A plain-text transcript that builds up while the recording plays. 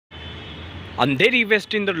Andheri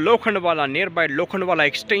West in the Lokhandwala, nearby Lokhandwala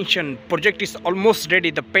extension project is almost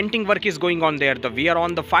ready. The painting work is going on there. We are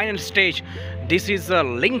on the final stage. This is a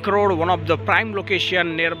link road, one of the prime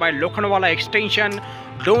location nearby Lokhandwala extension.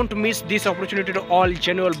 Don't miss this opportunity to all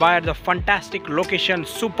genuine buyer. The fantastic location,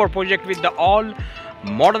 super project with the all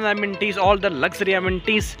modern amenities, all the luxury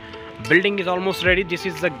amenities. Building is almost ready. This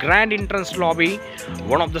is the grand entrance lobby,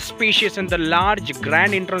 one of the spacious and the large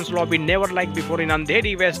grand entrance lobby never like before in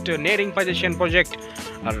Andheri West nearing possession project.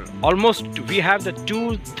 Almost we have the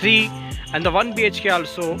 2, 3 and the 1 BHK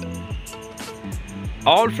also.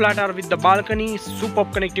 All flat are with the balcony,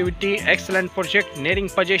 superb connectivity, excellent project nearing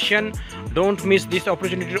possession. Don't miss this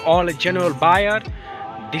opportunity to all genuine buyer.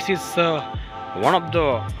 This is one of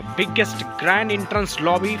the biggest grand entrance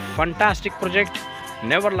lobby, fantastic project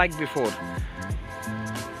never like before.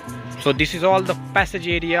 So this is all the passage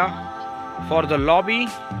area for the lobby.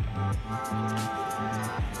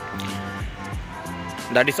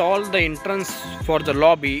 That is all the entrance for the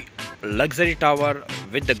lobby. Luxury tower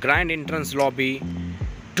with the grand entrance lobby,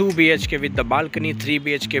 2 BHK with the balcony, 3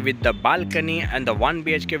 BHK with the balcony and the 1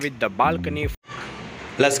 BHK with the balcony.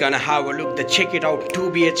 Let's gonna have a look. Check it out. 2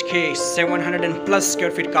 BHK 700 and plus square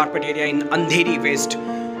feet carpet area in Andheri West,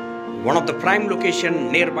 one of the prime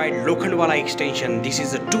location nearby Lokhandwala extension. This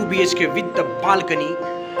is a 2 BHK with the balcony.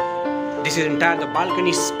 This is entire the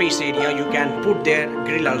balcony space area. You can put their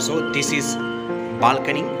grill also. This is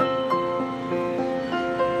balcony.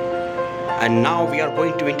 And now we are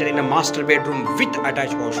going to enter in a master bedroom with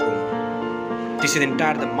attached washroom. This is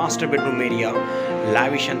entire the master bedroom area.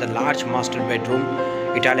 Lavish and the large master bedroom.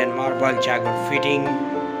 Italian marble, jagged fitting,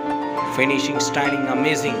 finishing, styling,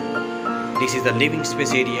 amazing. This is the living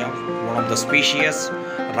space area, one of the spacious.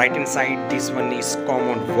 Right inside, this one is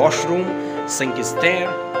common washroom. Sink is there,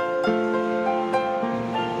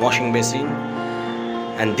 washing basin,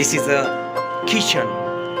 and this is a kitchen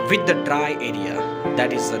with the dry area.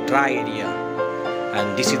 That is the dry area,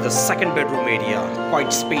 and this is the second bedroom area,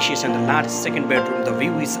 quite spacious and the large second bedroom. The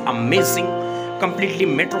view is amazing, completely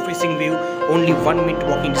metro facing view. Only 1 minute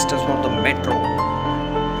walking distance from the metro.